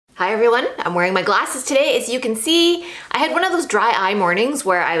Hi everyone, I'm wearing my glasses today. As you can see, I had one of those dry eye mornings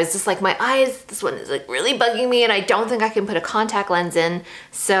where I was just like, my eyes, this one is like really bugging me and I don't think I can put a contact lens in.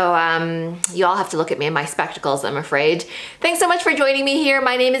 So you all have to look at me in my spectacles, I'm afraid. Thanks so much for joining me here.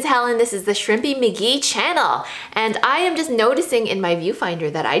 My name is Helen. This is the Shrimpy McGee channel. And I am just noticing in my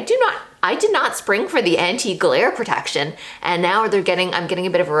viewfinder that I did not spring for the anti-glare protection, and now I'm getting a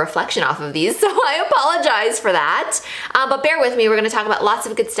bit of a reflection off of these, so I apologize for that. But bear with me, we're gonna talk about lots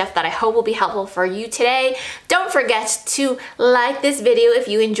of good stuff that I hope will be helpful for you today. Don't forget to like this video if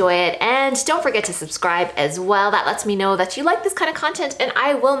you enjoy it, and don't forget to subscribe as well. That lets me know that you like this kind of content and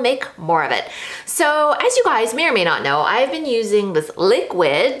I will make more of it. So as you guys may or may not know, I've been using this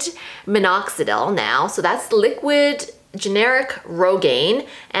liquid minoxidil now. So that's liquid generic Rogaine,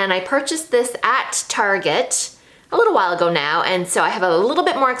 and I purchased this at Target a little while ago now, and so I have a little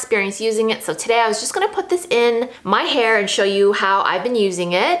bit more experience using it. So today I was just gonna put this in my hair and show you how I've been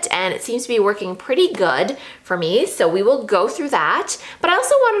using it, and it seems to be working pretty good for me, so we will go through that. But I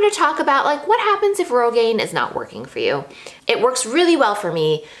also wanted to talk about like what happens if Rogaine is not working for you. It works really well for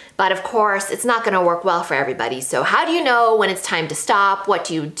me, but of course, it's not gonna work well for everybody. So how do you know when it's time to stop? What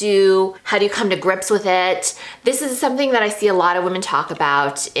do you do? How do you come to grips with it? This is something that I see a lot of women talk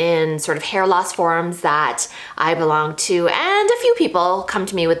about in sort of hair loss forums that I belong to, and a few people come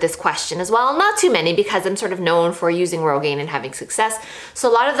to me with this question as well. Not too many, because I'm sort of known for using Rogaine and having success. So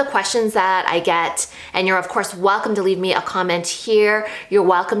a lot of the questions that I get, and you're of course welcome to leave me a comment here. You're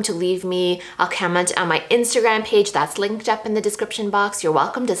welcome to leave me a comment on my Instagram page. That's linked up in the description box. You're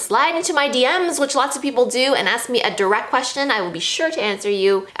welcome to slide into my DMs, which lots of people do, and ask me a direct question. I will be sure to answer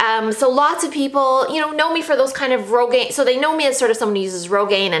you. So lots of people, know me for those kind of Rogaine. So they know me as sort of someone who uses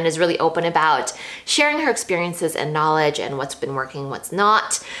Rogaine and is really open about sharing her experiences and knowledge and what's been working, what's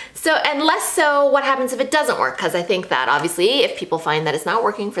not. So, and less so what happens if it doesn't work, because I think that obviously if people find that it's not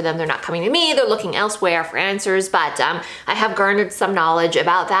working for them, they're not coming to me, they're looking elsewhere for answers. But I have garnered some knowledge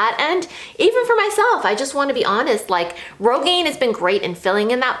about that, and even for myself, I just want to be honest, like Rogaine has been great in filling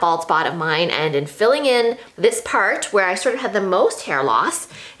in that bald spot of mine and in filling in this part where I sort of had the most hair loss.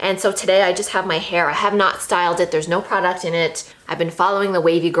 And so today I just have my hair, I have not styled it, there's no product in it. I've been following the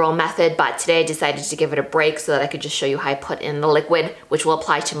wavy girl method, but today I decided to give it a break so that I could just show you how I put in the liquid, which will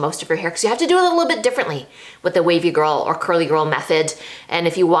apply to most of your hair, because you have to do it a little bit differently with the wavy girl or curly girl method. And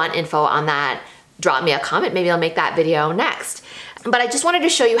if you want info on that, drop me a comment, maybe I'll make that video next. But I just wanted to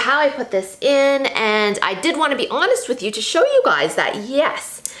show you how I put this in, and I did want to be honest with you to show you guys that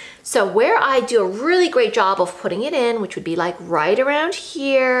yes. So where I do a really great job of putting it in, which would be like right around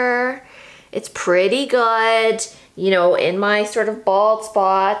here, it's pretty good, in my sort of bald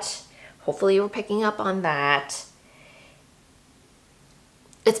spot. Hopefully you were picking up on that.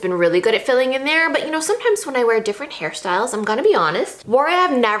 It's been really good at filling in there, but sometimes when I wear different hairstyles, I'm gonna be honest, where I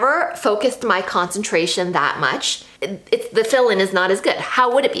have never focused my concentration that much, the fill-in is not as good.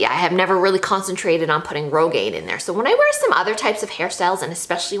 How would it be? I have never really concentrated on putting Rogaine in there. So when I wear some other types of hairstyles, and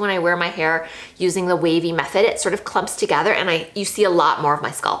especially when I wear my hair using the wavy method, it sort of clumps together and you see a lot more of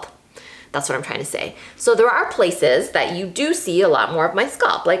my scalp. That's what I'm trying to say. So there are places that you do see a lot more of my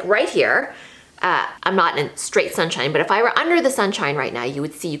scalp, like right here. I'm not in straight sunshine, but if I were under the sunshine right now, you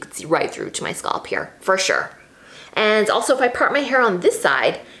could see right through to my scalp here, for sure. And also if I part my hair on this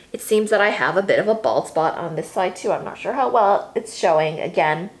side, it seems that I have a bit of a bald spot on this side too. I'm not sure how well it's showing.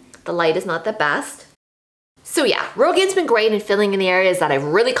 Again, the light is not the best. So yeah, Rogaine's been great in filling in the areas that I've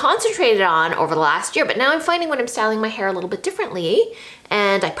really concentrated on over the last year, but now I'm finding when I'm styling my hair a little bit differently,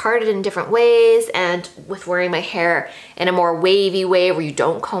 and I part it in different ways, and with wearing my hair in a more wavy way where you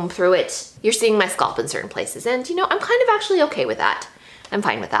don't comb through it, you're seeing my scalp in certain places. And I'm kind of actually okay with that. I'm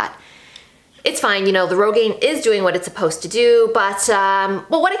fine with that. It's fine, the Rogaine is doing what it's supposed to do, but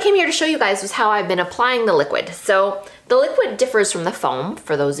well, what I came here to show you guys was how I've been applying the liquid. So the liquid differs from the foam.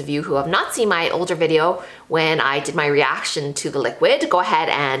 For those of you who have not seen my older video when I did my reaction to the liquid, go ahead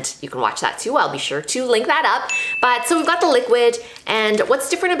and you can watch that too. I'll be sure to link that up. But so we've got the liquid, and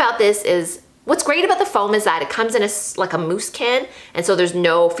what's different about this is, what's great about the foam is that it comes in like a mousse can, and so there's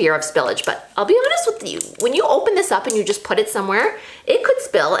no fear of spillage. But I'll be honest with you, when you open this up and you just put it somewhere, it could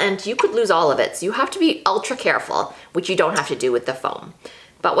spill and you could lose all of it. So you have to be ultra careful, which you don't have to do with the foam.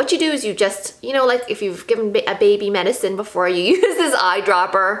 But what you do is you just, like if you've given a baby medicine before, you use this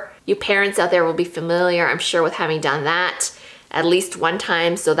eyedropper. You parents out there will be familiar, I'm sure, with having done that at least one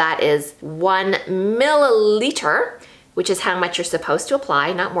time. So that is 1 milliliter, which is how much you're supposed to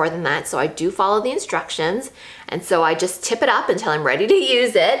apply, not more than that. So I do follow the instructions. And so I just tip it up until I'm ready to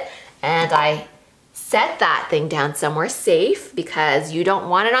use it. And I set that thing down somewhere safe, because you don't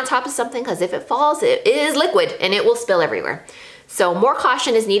want it on top of something, because if it falls, it is liquid and it will spill everywhere. So more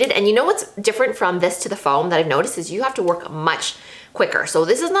caution is needed. And you know what's different from this to the foam that I've noticed is you have to work much quicker. So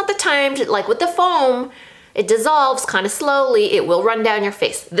this is not the time to, like with the foam, it dissolves kind of slowly. It will run down your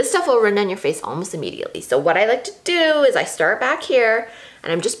face. This stuff will run down your face almost immediately. So what I like to do is I start back here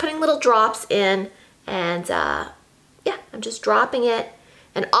and I'm just putting little drops in, and yeah, I'm just dropping it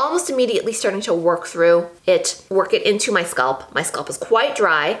and almost immediately starting to work it into my scalp. My scalp is quite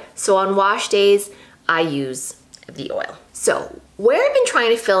dry, so on wash days, I use the oil. So where I've been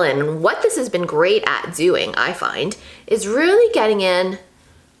trying to fill in, and what this has been great at doing, I find, is really getting in,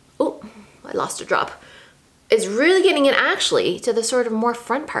 oh, I lost a drop, is really getting in actually to the sort of more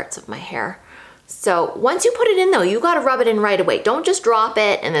front parts of my hair. So once you put it in though, you gotta rub it in right away. Don't just drop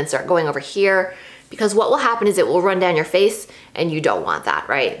it and then start going over here, because what will happen is it will run down your face and you don't want that,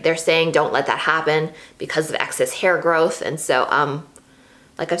 right? They're saying don't let that happen because of excess hair growth. And so,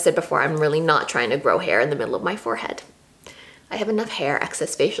 like I've said before, I'm really not trying to grow hair in the middle of my forehead. I have enough hair,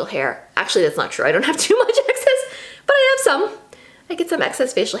 excess facial hair. Actually, that's not true. I don't have too much excess, but I have some. I get some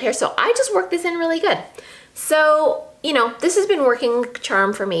excess facial hair, so I just work this in really good. So, you know, this has been working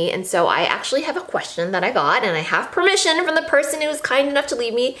charm for me, and so I actually have a question that I got, and I have permission from the person who was kind enough to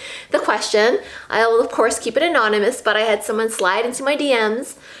leave me the question. I'll, of course, keep it anonymous, but I had someone slide into my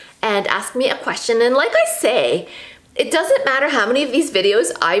DMs and ask me a question, and like I say, it doesn't matter how many of these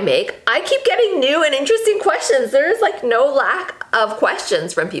videos I make, I keep getting new and interesting questions. There is like no lack of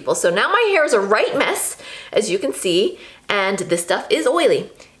questions from people. So now my hair is a right mess, as you can see, and this stuff is oily.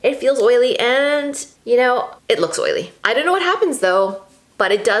 It feels oily and, you know, it looks oily. I don't know what happens though,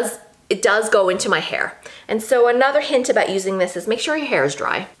 but it does go into my hair. And so another hint about using this is make sure your hair is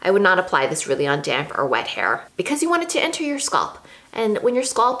dry. I would not apply this really on damp or wet hair because you want it to enter your scalp. And when your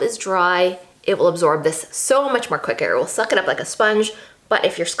scalp is dry, it will absorb this so much more quicker. It will suck it up like a sponge. But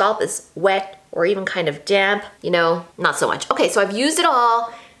if your scalp is wet or even kind of damp, you know, not so much. Okay, so I've used it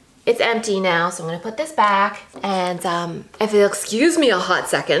all. It's empty now, so I'm gonna put this back. And if you'll excuse me a hot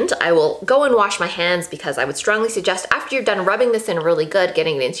second, I will go and wash my hands, because I would strongly suggest after you're done rubbing this in really good,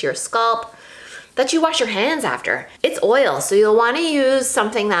 getting it into your scalp, that you wash your hands after. It's oil, so you'll wanna use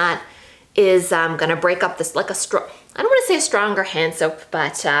something that is gonna break up this, like I don't wanna say a stronger hand soap,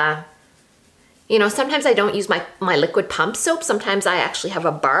 but you know, sometimes I don't use my liquid pump soap. Sometimes I actually have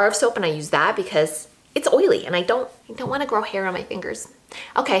a bar of soap and I use that because it's oily and I don't want to grow hair on my fingers.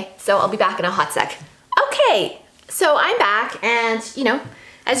 Okay, so I'll be back in a hot sec. Okay, so I'm back, and you know,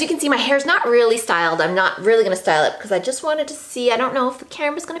 as you can see, my hair's not really styled. I'm not really gonna style it because I just wanted to see. I don't know if the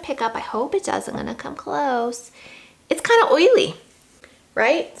camera's gonna pick up. I hope it does. I'm gonna come close. It's kind of oily,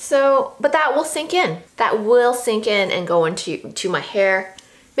 right? So, but that will sink in. That will sink in and go into my hair.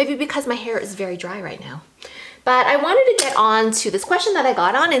 Maybe because my hair is very dry right now. But I wanted to get on to this question that I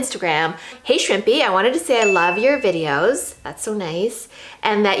got on Instagram. Hey Shrimpy, I wanted to say I love your videos. That's so nice.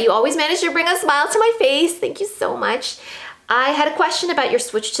 And that you always manage to bring a smile to my face. Thank you so much. I had a question about your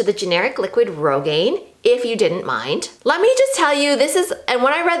switch to the generic liquid Rogaine, if you didn't mind. Let me just tell you, this is, and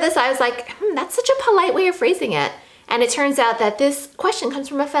when I read this, I was like, that's such a polite way of phrasing it. And it turns out that this question comes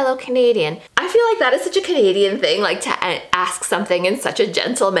from a fellow Canadian. I feel like that is such a Canadian thing, like to ask something in such a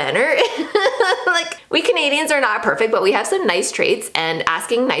gentle manner. Like, we Canadians are not perfect, but we have some nice traits, and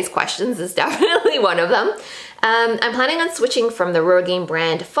asking nice questions is definitely one of them. I'm planning on switching from the Rogaine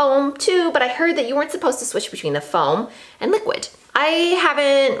brand foam too, but I heard that you weren't supposed to switch between the foam and liquid. I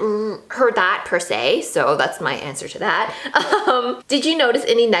haven't heard that per se, so that's my answer to that. Did you notice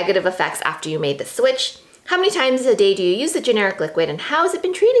any negative effects after you made the switch? How many times a day do you use the generic liquid, and how has it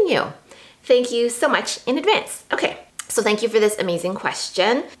been treating you? Thank you so much in advance. Okay, so thank you for this amazing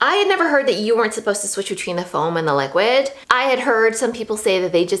question. I had never heard that you weren't supposed to switch between the foam and the liquid. I had heard some people say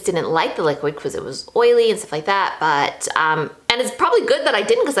that they just didn't like the liquid because it was oily and stuff like that, but, and it's probably good that I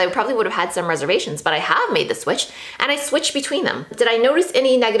didn't, because I probably would have had some reservations, but I have made the switch and I switched between them. Did I notice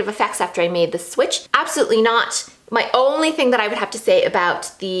any negative effects after I made the switch? Absolutely not. My only thing that I would have to say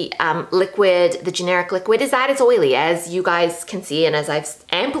about the liquid, the generic liquid, is that it's oily, as you guys can see, and as I've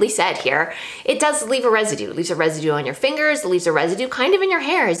amply said here. It does leave a residue. It leaves a residue on your fingers, it leaves a residue kind of in your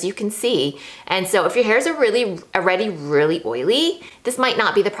hair, as you can see. And so if your hairs are already really oily, this might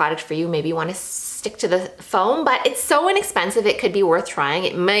not be the product for you. Maybe you want to stick to the foam, but it's so inexpensive, it could be worth trying.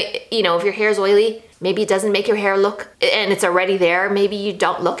 It might, you know, if your hair is oily, maybe it doesn't make your hair look, and it's already there, maybe you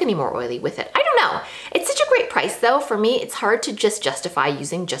don't look any more oily with it. I don't know. It's such a great price though. For me, it's hard to just justify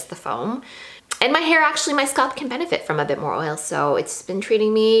using just the foam. And my hair, actually, my scalp can benefit from a bit more oil, so it's been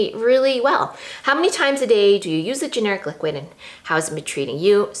treating me really well. How many times a day do you use the generic liquid, and how has it been treating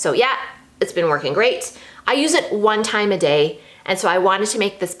you? So yeah, it's been working great. I use it one time a day, And so I wanted to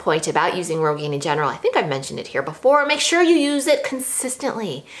make this point about using Rogaine in general. I think I've mentioned it here before. Make sure you use it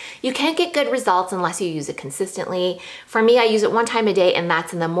consistently. You can't get good results unless you use it consistently. For me, I use it one time a day, and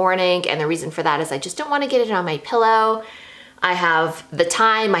that's in the morning. And the reason for that is I just don't want to get it on my pillow. I have the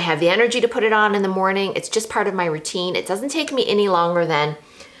time, I have the energy to put it on in the morning. It's just part of my routine. It doesn't take me any longer than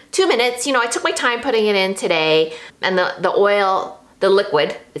 2 minutes. You know, I took my time putting it in today, and the oil, the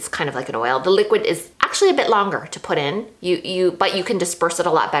liquid, it's kind of like an oil. The liquid is actually a bit longer to put in, but you can disperse it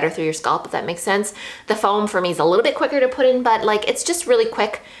a lot better through your scalp, if that makes sense. The foam for me is a little bit quicker to put in, but like it's just really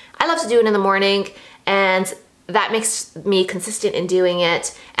quick. I love to do it in the morning, and that makes me consistent in doing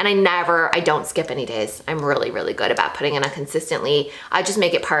it. And I don't skip any days. I'm really, really good about putting it on consistently. I just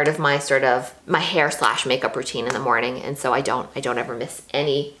make it part of my my hair/makeup routine in the morning. And so I don't ever miss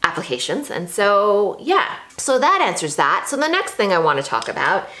any applications. And so, yeah, so that answers that. So the next thing I want to talk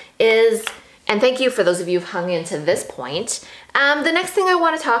about is, and thank you for those of you who've hung in to this point. The next thing I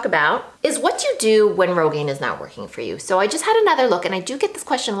want to talk about is what you do when Rogaine is not working for you. So I just had another look, and I do get this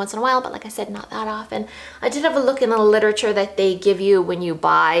question once in a while, but like I said, not that often. I did have a look in the literature that they give you when you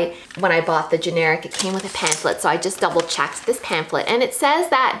buy. When I bought the generic, it came with a pamphlet, so I just double checked this pamphlet, and it says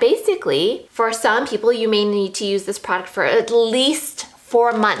that basically for some people you may need to use this product for at least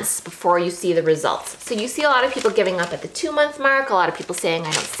 4 months before you see the results. So you see a lot of people giving up at the 2-month mark, a lot of people saying,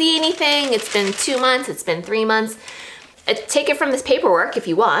 I don't see anything, it's been 2 months, it's been 3 months. Take it from this paperwork if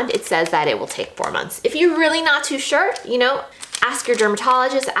you want. It says that it will take 4 months. If you're really not too sure, you know, ask your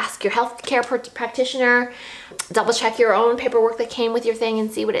dermatologist, ask your healthcare practitioner, double check your own paperwork that came with your thing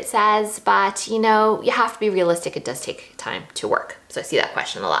and see what it says. But you know, you have to be realistic. It does take time to work. So I see that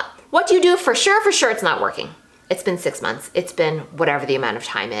question a lot. What do you do for sure it's not working? It's been 6 months. It's been whatever the amount of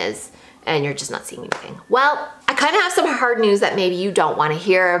time is, and you're just not seeing anything. Well, I kind of have some hard news that maybe you don't want to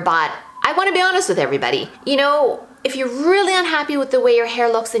hear, but I want to be honest with everybody. You know, if you're really unhappy with the way your hair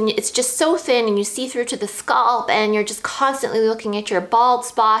looks and it's just so thin and you see through to the scalp and you're just constantly looking at your bald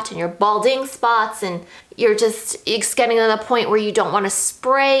spot and your balding spots and it's getting to the point where you don't want to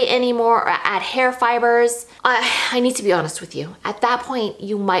spray anymore or add hair fibers, I need to be honest with you. At that point,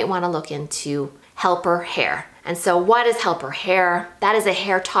 you might want to look into Helper Hair. And so what is Helper Hair? That is a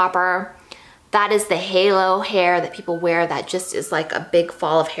hair topper. That is the halo hair that people wear that just is like a big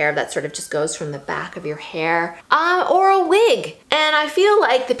fall of hair that sort of just goes from the back of your hair, or a wig. And I feel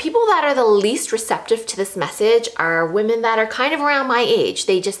like the people that are the least receptive to this message are women that are kind of around my age.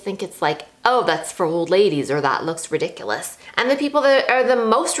 They just think it's like, oh, that's for old ladies, or that looks ridiculous. And the people that are the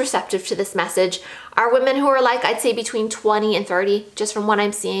most receptive to this message are women who are like, I'd say between 20 and 30, just from what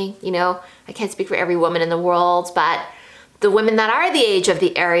I'm seeing. You know, I can't speak for every woman in the world, but the women that are the age of the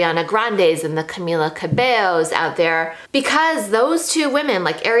Ariana Grandes and the Camila Cabellos out there, because those two women,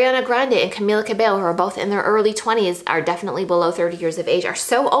 like Ariana Grande and Camila Cabello, who are both in their early 20s, are definitely below 30 years of age, are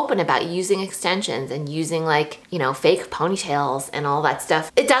so open about using extensions and using, like, you know, fake ponytails and all that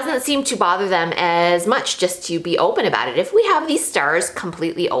stuff. It doesn't seem to bother them as much just to be open about it. If we have these stars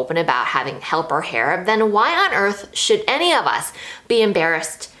completely open about having Helper hair, then why on earth should any of us be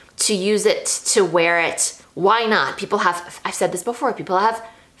embarrassed to use it, to wear it? Why not? People have, I've said this before, people have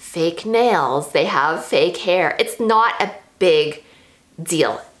fake nails, they have fake hair. It's not a big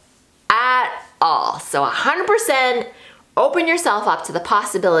deal at all. So 100% open yourself up to the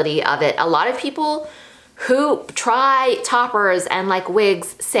possibility of it. A lot of people who try toppers and like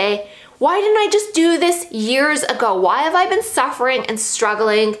wigs say, why didn't I just do this years ago? Why have I been suffering and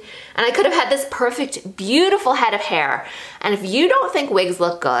struggling? And I could have had this perfect, beautiful head of hair. And if you don't think wigs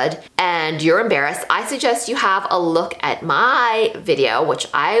look good and you're embarrassed, I suggest you have a look at my video, which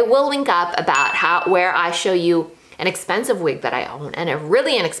I will link up, about where I show you an expensive wig that I own and a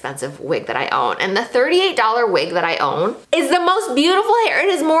really inexpensive wig that I own. And the $38 wig that I own is the most beautiful hair. It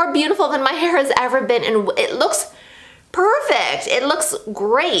is more beautiful than my hair has ever been, and it looks perfect. It looks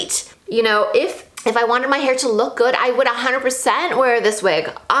great. You know, if I wanted my hair to look good, I would 100% wear this wig.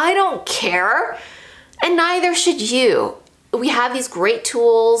 I don't care, and neither should you. We have these great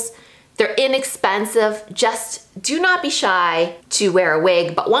tools. They're inexpensive. Just do not be shy to wear a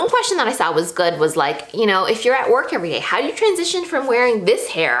wig. But one question that I saw was good was like, you know, if you're at work every day, how do you transition from wearing this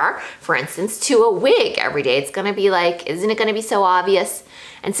hair, for instance, to a wig every day? It's gonna be like, isn't it gonna be so obvious?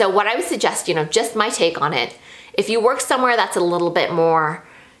 And so what I would suggest, you know, just my take on it, if you work somewhere that's a little bit more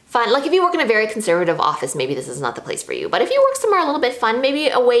fun, like if you work in a very conservative office, maybe this is not the place for you. But if you work somewhere a little bit fun, maybe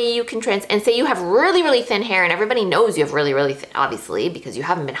a way you can and say you have really, really thin hair and everybody knows you have really, really thin, obviously, because you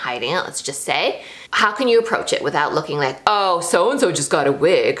haven't been hiding it, let's just say. How can you approach it without looking like, oh, so-and-so just got a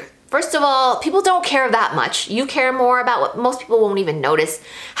wig? First of all, people don't care that much. You care more about what most people won't even notice.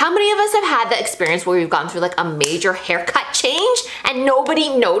 How many of us have had the experience where we've gone through like a major haircut change and nobody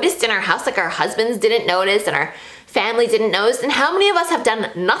noticed in our house, like our husbands didn't notice and our family didn't notice? And how many of us have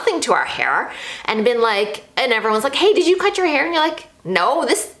done nothing to our hair and been like, and everyone's like, hey, did you cut your hair? And you're like, no,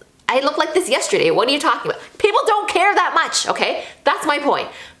 I looked like this yesterday. What are you talking about? People don't care that much, okay? That's my point.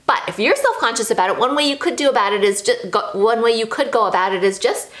 But if you're self-conscious about it, one way you could go about it is just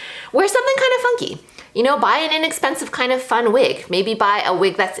wear something kind of funky. You know, buy an inexpensive kind of fun wig. Maybe buy a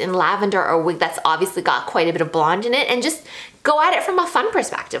wig that's in lavender or a wig that's obviously got quite a bit of blonde in it, and just go at it from a fun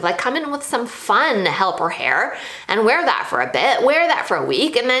perspective. Like come in with some fun helper hair and wear that for a bit, wear that for a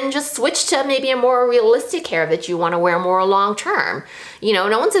week, and then just switch to maybe a more realistic hair that you want to wear more long term. You know,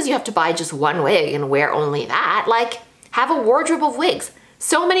 no one says you have to buy just one wig and wear only that. Like have a wardrobe of wigs.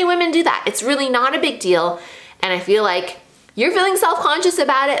 So many women do that. It's really not a big deal. And I feel like you're feeling self-conscious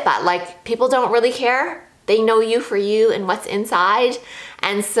about it, but like people don't really care. They know you for you and what's inside.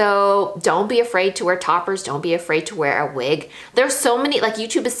 And so don't be afraid to wear toppers. Don't be afraid to wear a wig. There's so many, like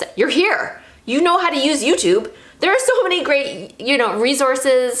YouTube is, you're here. You know how to use YouTube. There are so many great, you know,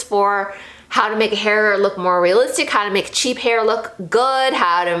 resources for how to make a hair look more realistic, how to make cheap hair look good,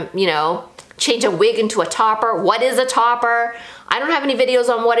 how to, you know, change a wig into a topper. What is a topper? I don't have any videos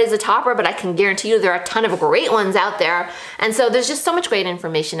on what is a topper, but I can guarantee you there are a ton of great ones out there. And so there's just so much great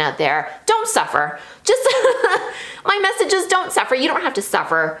information out there. Don't suffer. Just, my message is don't suffer. You don't have to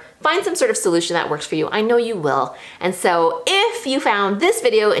suffer. Find some sort of solution that works for you. I know you will. And so if you found this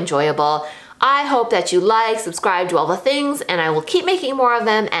video enjoyable, I hope that you like, subscribe, do all the things, and I will keep making more of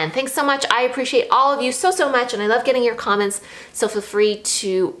them. And thanks so much. I appreciate all of you so, so much. And I love getting your comments. So feel free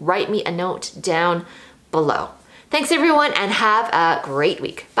to write me a note down below. Thanks everyone, and have a great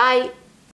week. Bye.